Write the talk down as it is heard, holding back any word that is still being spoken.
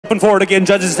Coming forward again,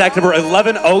 judges attack number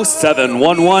 1107.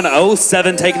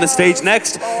 1107 taking the stage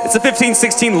next. It's a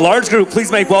 15-16 large group. Please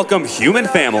make welcome Human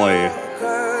Family.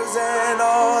 And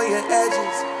all your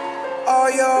edges,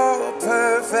 all your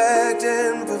perfect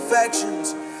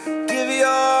imperfections. Give your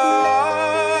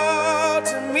all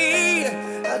to me.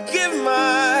 I give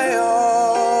my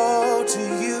all to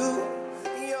you.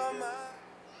 You're my...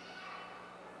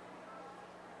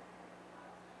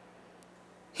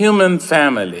 Human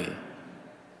family.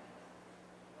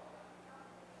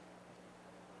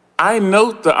 I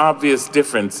note the obvious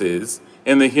differences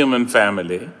in the human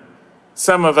family.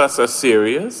 Some of us are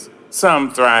serious, some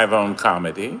thrive on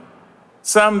comedy,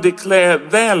 some declare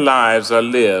their lives are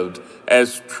lived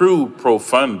as true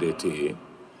profundity,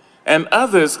 and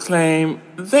others claim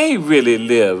they really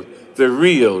live the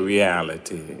real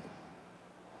reality.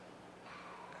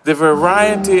 The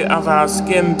variety of our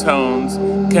skin tones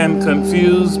can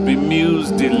confuse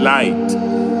bemused delight,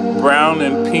 brown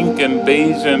and pink and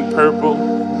beige and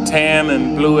purple, tan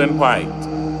and blue and white.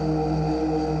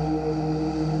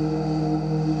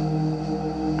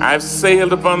 I've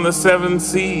sailed upon the 7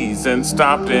 seas and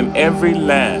stopped in every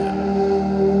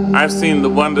land. I've seen the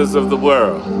wonders of the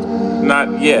world,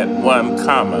 not yet one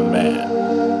common man.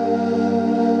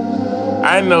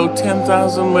 I know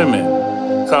 10,000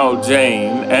 women called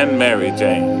Jane and Mary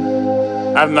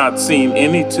Jane. I've not seen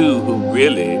any two who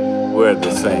really were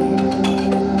the same.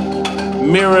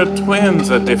 Mirror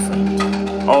twins are different,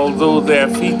 although their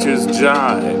features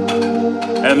jive,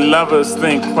 and lovers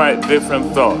think quite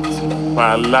different thoughts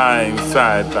while lying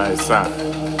side by side.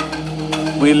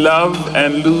 We love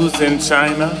and lose in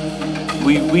China,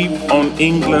 we weep on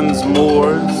England's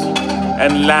moors,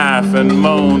 and laugh and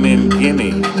moan in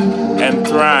Guinea, and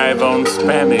thrive on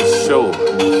Spanish shores.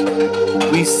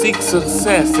 We seek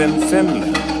success in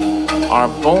Finland, are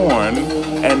born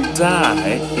and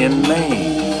die in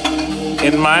Maine.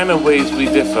 In minor ways we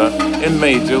differ, in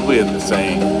major we're the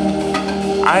same.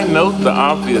 I note the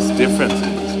obvious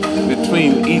differences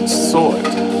between each sort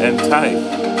and type,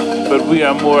 but we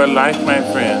are more alike, my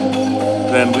friends,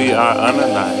 than we are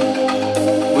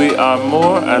unalike. We are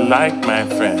more alike, my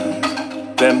friends,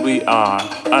 than we are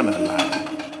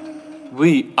unalike.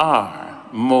 We are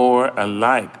more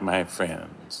alike, my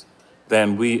friends,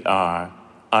 than we are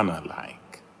unalike.